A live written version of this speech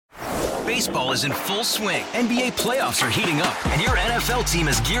Baseball is in full swing. NBA playoffs are heating up, and your NFL team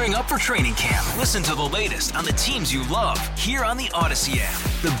is gearing up for training camp. Listen to the latest on the teams you love here on the Odyssey app.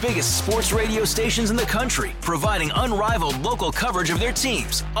 The biggest sports radio stations in the country, providing unrivaled local coverage of their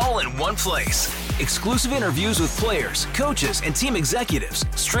teams, all in one place. Exclusive interviews with players, coaches, and team executives,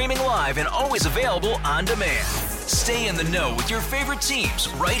 streaming live and always available on demand. Stay in the know with your favorite teams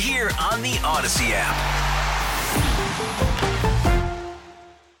right here on the Odyssey app.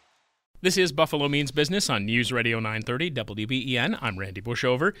 This is Buffalo Means Business on News Radio 930 WBEN. I'm Randy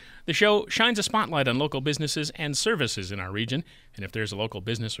Bushover. The show shines a spotlight on local businesses and services in our region. And if there's a local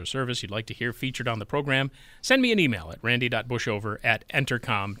business or service you'd like to hear featured on the program, send me an email at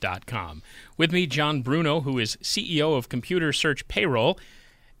randy.bushover@entercom.com. With me, John Bruno, who is CEO of Computer Search Payroll.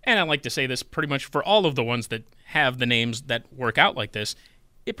 And I like to say this pretty much for all of the ones that have the names that work out like this.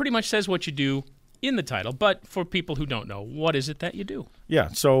 It pretty much says what you do in the title, but for people who don't know, what is it that you do? Yeah,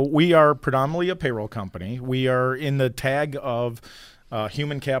 so we are predominantly a payroll company. We are in the tag of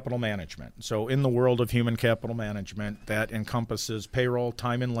human capital management. So in the world of human capital management, that encompasses payroll,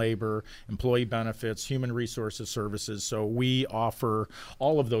 time and labor, employee benefits, human resources services. So we offer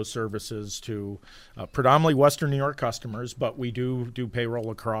all of those services to predominantly Western New York customers, but we do payroll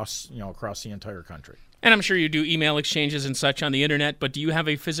across the entire country. And I'm sure you do email exchanges and such on the internet, but do you have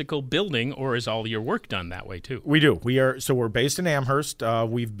a physical building, or is all your work done that way too? We do. We're based in Amherst.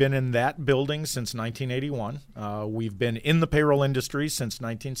 We've been in that building since 1981. We've been in the payroll industry since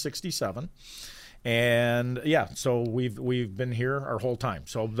 1967. And so we've been here our whole time.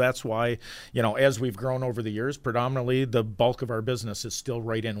 So that's why, as we've grown over the years, predominantly the bulk of our business is still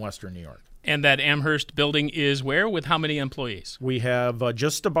right in Western New York. And that Amherst building is where, with how many employees? We have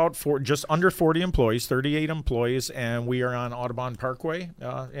just under 40 employees, 38 employees, and we are on Audubon Parkway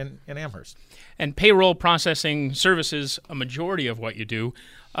in Amherst. And payroll processing services a majority of what you do.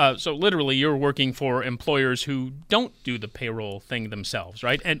 So literally you're working for employers who don't do the payroll thing themselves,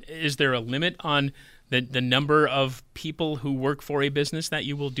 right? And is there a limit on the number of people who work for a business that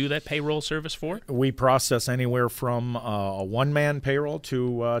you will do that payroll service for? We process anywhere from a one-man payroll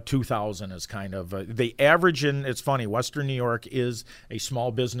to 2,000 is kind of the average. And it's funny, Western New York is a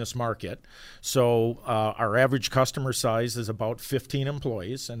small business market. So our average customer size is about 15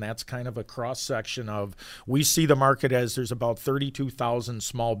 employees, and that's kind of a cross-section of, we see the market as there's about 32,000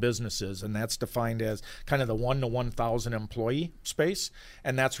 small businesses, and that's defined as kind of the 1 to 1,000 employee space,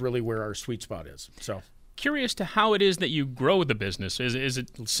 and that's really where our sweet spot is. So. Curious to how it is that you grow the business. Is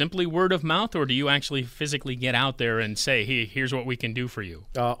it simply word of mouth, or do you actually physically get out there and say, hey, here's what we can do for you?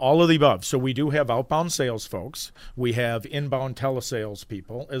 All of the above. So we do have outbound sales folks. We have inbound telesales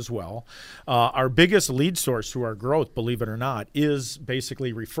people as well. Our biggest lead source to our growth, believe it or not, is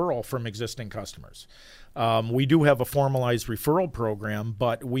basically referral from existing customers. We do have a formalized referral program,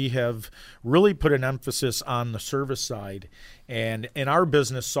 but we have really put an emphasis on the service side. And in our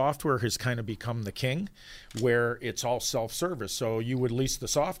business, software has kind of become the king, where it's all self-service. So you would lease the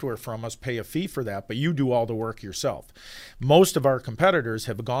software from us, pay a fee for that, but you do all the work yourself. Most of our competitors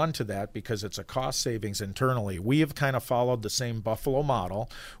have gone to that because it's a cost savings internally. We have kind of followed the same Buffalo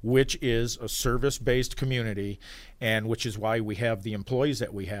model, which is a service-based community, and which is why we have the employees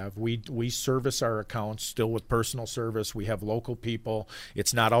that we have. We service our accounts still with personal service. We have local people.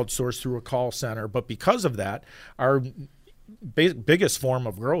 It's not outsourced through a call center. But because of that, our biggest form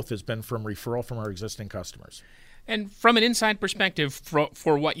of growth has been from referral from our existing customers. And from an inside perspective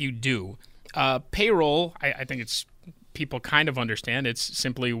for what you do, payroll, I think it's people kind of understand. It's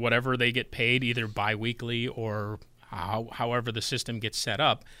simply whatever they get paid, either biweekly or however the system gets set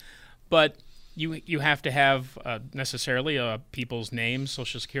up. But you have to have necessarily people's names,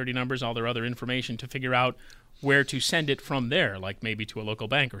 social security numbers, all their other information to figure out where to send it from there, like maybe to a local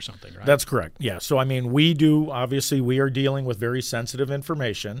bank or something, right? That's correct, yeah. So, we are dealing with very sensitive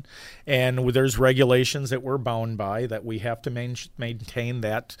information, and there's regulations that we're bound by that we have to maintain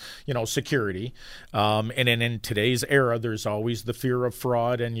that, security. And in today's era, there's always the fear of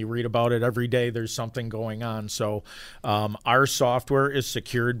fraud, and you read about it every day. There's something going on. So our software is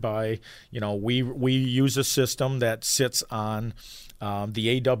secured by, we use a system that sits on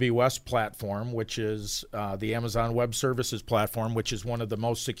the AWS platform, which is the Amazon Web Services platform, which is one of the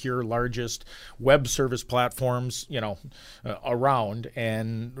most secure, largest web service platforms, around.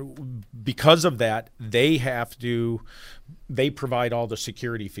 And because of that, they provide all the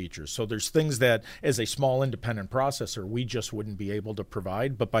security features. So there's things that, as a small independent processor, we just wouldn't be able to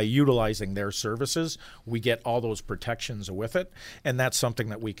provide. But by utilizing their services, we get all those protections with it. And that's something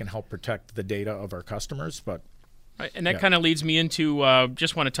that we can help protect the data of our customers. But Right, and that kind of leads me into,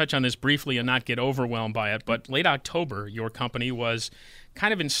 just want to touch on this briefly and not get overwhelmed by it, but late October, your company was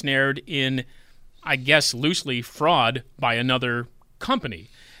kind of ensnared in, I guess, loosely fraud by another company.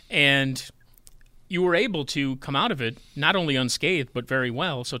 And you were able to come out of it not only unscathed, but very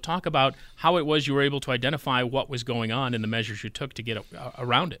well. So talk about how it was you were able to identify what was going on and the measures you took to get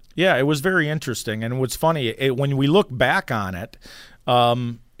around it. Yeah, it was very interesting. And what's funny, when we look back on it,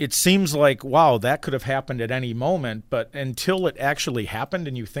 it seems like, wow, that could have happened at any moment. But until it actually happened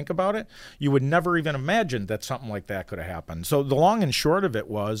and you think about it, you would never even imagine that something like that could have happened. So the long and short of it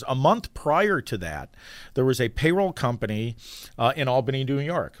was, a month prior to that, there was a payroll company in Albany, New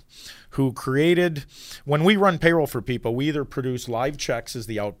York, who created, when we run payroll for people, we either produce live checks as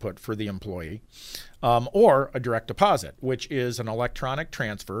the output for the employee, or a direct deposit, which is an electronic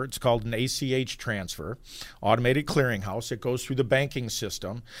transfer. It's called an ACH transfer, automated clearinghouse. It goes through the banking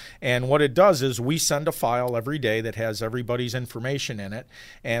system. And what it does is we send a file every day that has everybody's information in it.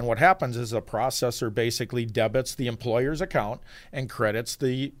 And what happens is a processor basically debits the employer's account and credits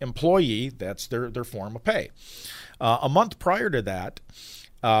the employee. That's their form of pay. A month prior to that,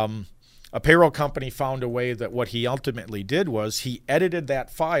 a payroll company found a way that what he ultimately did was he edited that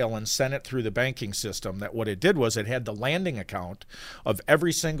file and sent it through the banking system. That what it did was it had the landing account of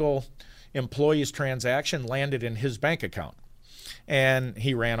every single employee's transaction landed in his bank account. And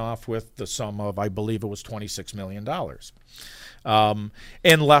he ran off with the sum of, I believe it was $26 million.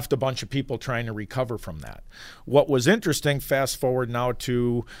 And left a bunch of people trying to recover from that. What was interesting, fast forward now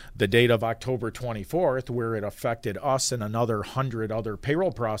to the date of October 24th, where it affected us and another 100 other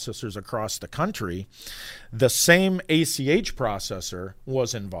payroll processors across the country, the same ACH processor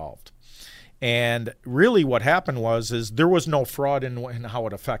was involved. And really what happened is there was no fraud in how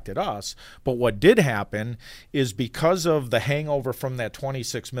it affected us. But what did happen is, because of the hangover from that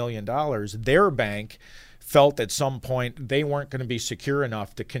 $26 million, their bank felt at some point they weren't going to be secure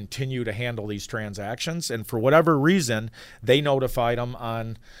enough to continue to handle these transactions. And for whatever reason, they notified them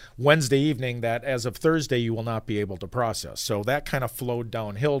on Wednesday evening that as of Thursday, you will not be able to process. So that kind of flowed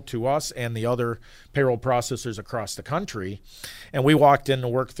downhill to us and the other payroll processors across the country. And we walked into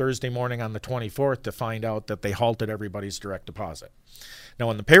work Thursday morning on the 24th to find out that they halted everybody's direct deposit. Now,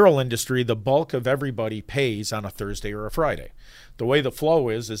 in the payroll industry, the bulk of everybody pays on a Thursday or a Friday. The way the flow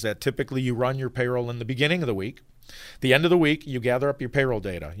is that typically you run your payroll in the beginning of the week. The end of the week, you gather up your payroll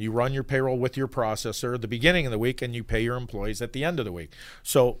data. You run your payroll with your processor at the beginning of the week, and you pay your employees at the end of the week.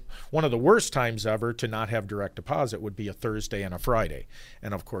 So one of the worst times ever to not have direct deposit would be a Thursday and a Friday.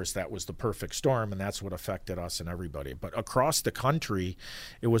 And, of course, that was the perfect storm, and that's what affected us and everybody. But across the country,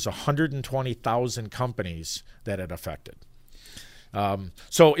 it was 120,000 companies that it affected.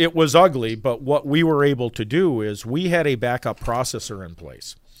 So it was ugly, but what we were able to do is we had a backup processor in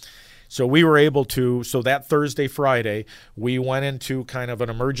place. So we were able to, so that Thursday, Friday, we went into kind of an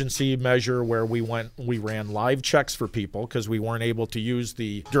emergency measure where we ran live checks for people because we weren't able to use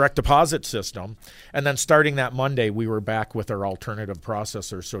the direct deposit system. And then starting that Monday, we were back with our alternative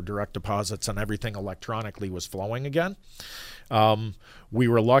processor. So direct deposits and everything electronically was flowing again. We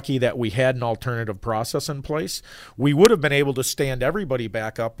were lucky that we had an alternative process in place. We would have been able to stand everybody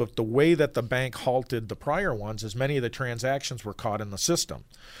back up, but the way that the bank halted the prior ones is many of the transactions were caught in the system.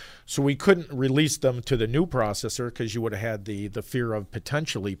 So we couldn't release them to the new processor because you would have had the fear of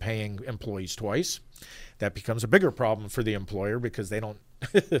potentially paying employees twice. That becomes a bigger problem for the employer because they don't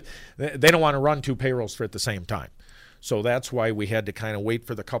want to run two payrolls at the same time. So that's why we had to kind of wait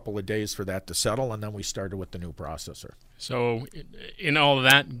for the couple of days for that to settle, and then we started with the new processor. So in all of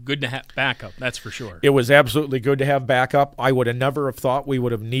that, good to have backup, that's for sure. It was absolutely good to have backup. I would have never have thought we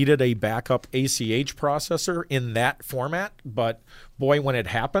would have needed a backup ACH processor in that format, but boy, when it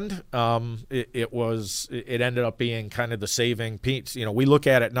happened, it ended up being kind of the saving piece. You know, we look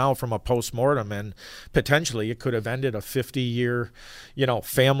at it now from a postmortem, and potentially it could have ended a 50-year,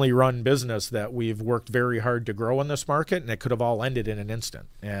 family-run business that we've worked very hard to grow in this market, and it could have all ended in an instant.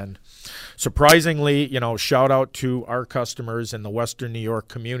 And surprisingly, shout out to our customers in the Western New York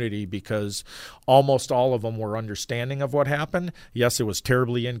community because almost all of them were understanding of what happened. Yes, it was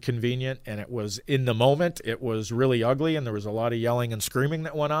terribly inconvenient, and it was in the moment, it was really ugly, and there was a lot of yelling and screaming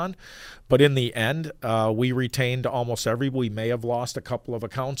that went on. But in the end, we retained almost we may have lost a couple of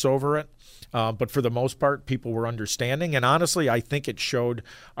accounts over it. But for the most part, people were understanding. And honestly, I think it showed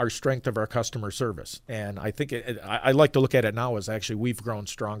our strength of our customer service. And I think I like to look at it now as actually we've grown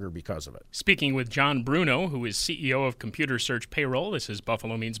stronger because of it. Speaking with John Bruno, who is CEO of Computer Search Payroll. This is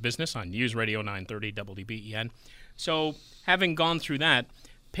Buffalo Means Business on News Radio 930 WBEN. So having gone through that,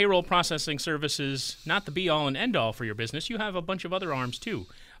 payroll processing services, not the be-all and end-all for your business. You have a bunch of other arms, too.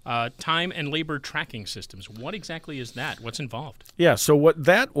 time and labor tracking systems. What exactly is that? What's involved? Yeah, so what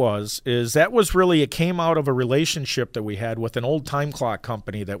that was really, it came out of a relationship that we had with an old time clock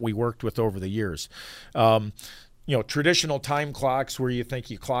company that we worked with over the years. Traditional time clocks where you think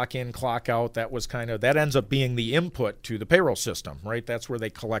you clock in, clock out, that ends up being the input to the payroll system, right? That's where they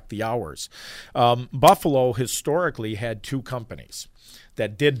collect the hours. Buffalo historically had two companies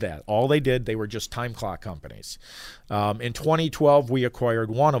that did that. All they were just time clock companies. In 2012, we acquired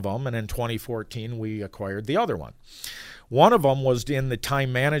one of them, and in 2014, we acquired the other one. One of them was in the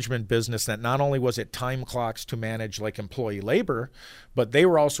time management business that not only was it time clocks to manage like employee labor, but they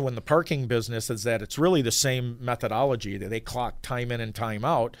were also in the parking business, is that it's really the same methodology that they clock time in and time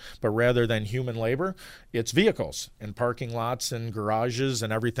out, but rather than human labor, it's vehicles and parking lots and garages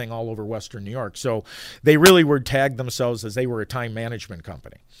and everything all over Western New York. So they really were tagged themselves as they were a time management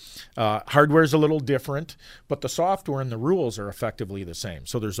company. Hardware is a little different, but the software and the rules are effectively the same.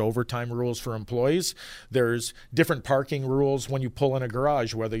 So there's overtime rules for employees. There's different parking rules when you pull in a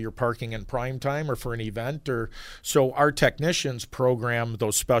garage, whether you're parking in prime time or for an event. So our technicians program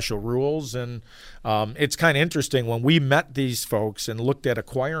those special rules. And it's kind of interesting. When we met these folks and looked at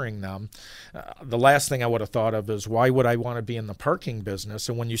acquiring them, the last thing I would have thought of is, why would I want to be in the parking business?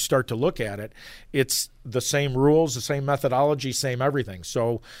 And when you start to look at it, it's the same rules, the same methodology, same everything.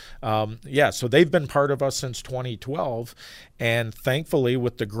 So so they've been part of us since 2012, and thankfully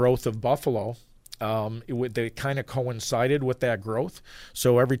with the growth of Buffalo, they kind of coincided with that growth.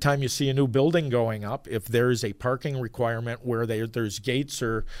 So every time you see a new building going up, if there's a parking requirement where there's gates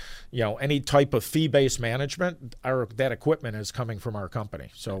or any type of fee-based management, that equipment is coming from our company.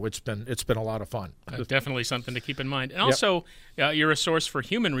 So it's been a lot of fun. Definitely something to keep in mind. And also, you're a source for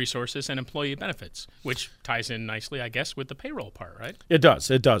human resources and employee benefits, which ties in nicely, I guess, with the payroll part, right? It does.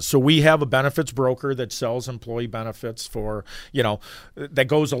 So we have a benefits broker that sells employee benefits for, that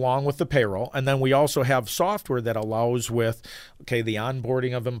goes along with the payroll. And then we also have software that allows with, the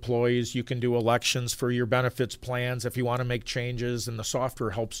onboarding of employees. You can do elections for your benefits plans if you want to make changes, and the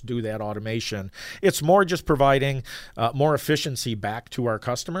software helps do that automation. It's more just providing more efficiency back to our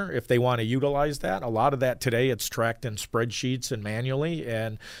customer if they want to utilize that. A lot of that today, it's tracked in spreadsheets and manually,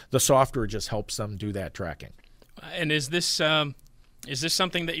 and the software just helps them do that tracking. And is this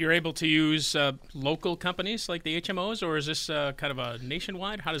something that you're able to use local companies like the HMOs, or is this kind of a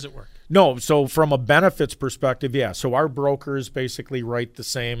nationwide? How does it work? No, so from a benefits perspective, yeah. So our brokers basically write the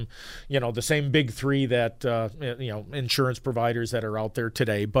same big three that, insurance providers that are out there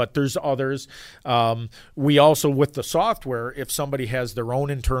today. But there's others. We also, with the software, if somebody has their own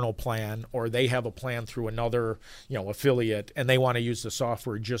internal plan or they have a plan through another, affiliate, and they want to use the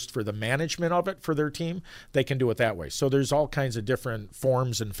software just for the management of it for their team, they can do it that way. So there's all kinds of different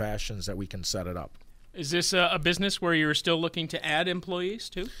forms and fashions that we can set it up. Is this a business where you're still looking to add employees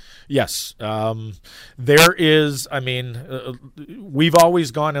too? Yes. There is, we've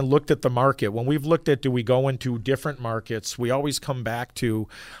always gone and looked at the market. When we've looked at, do we go into different markets, we always come back to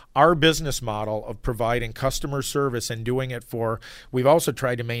our business model of providing customer service and doing it we've also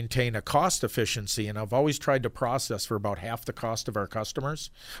tried to maintain a cost efficiency, and I've always tried to process for about half the cost of our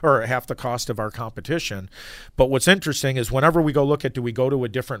customers or half the cost of our competition. But what's interesting is whenever we go look at, do we go to a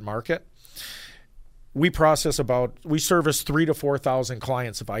different market? We service 3,000 to 4,000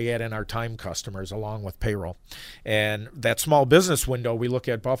 clients if I add in our time customers along with payroll. And that small business window we look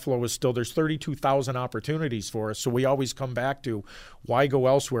at, Buffalo is still, there's 32,000 opportunities for us. So we always come back to, why go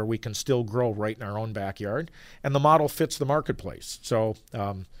elsewhere? We can still grow right in our own backyard. And the model fits the marketplace. So,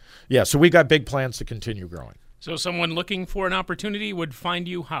 so we got big plans to continue growing. So someone looking for an opportunity would find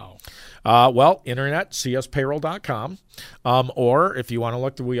you how? Internet, cspayroll.com. Or if you want to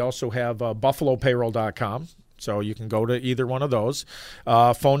look, we also have buffalopayroll.com. So you can go to either one of those.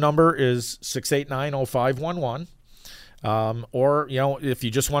 Phone number is 689-0511. Or, if you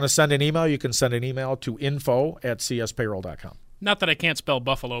just want to send an email, you can send an email to info@cspayroll.com. Not that I can't spell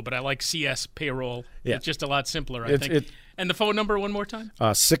Buffalo, but I like CS Payroll. Yeah. It's just a lot simpler, I think. And the phone number one more time?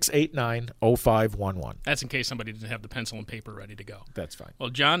 689-0511. That's in case somebody didn't have the pencil and paper ready to go. That's fine. Well,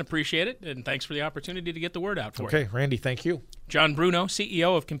 John, appreciate it, and thanks for the opportunity to get the word out for you. Okay, Randy, thank you. John Bruno,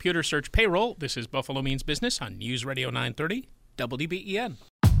 CEO of Computer Search Payroll. This is Buffalo Means Business on News Radio 930, WDBEN.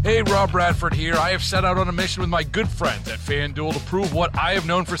 Hey, Rob Bradford here. I have set out on a mission with my good friends at FanDuel to prove what I have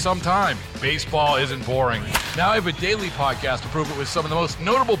known for some time. Baseball isn't boring. Now I have a daily podcast to prove it with some of the most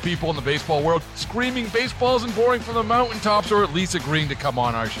notable people in the baseball world, screaming baseball isn't boring from the mountaintops, or at least agreeing to come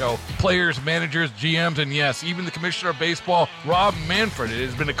on our show. Players, managers, GMs, and yes, even the commissioner of baseball, Rob Manfred. It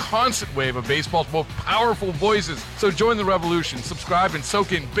has been a constant wave of baseball's most powerful voices. So join the revolution. Subscribe and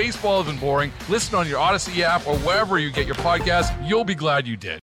soak in Baseball Isn't Boring. Listen on your Odyssey app or wherever you get your podcasts. You'll be glad you did.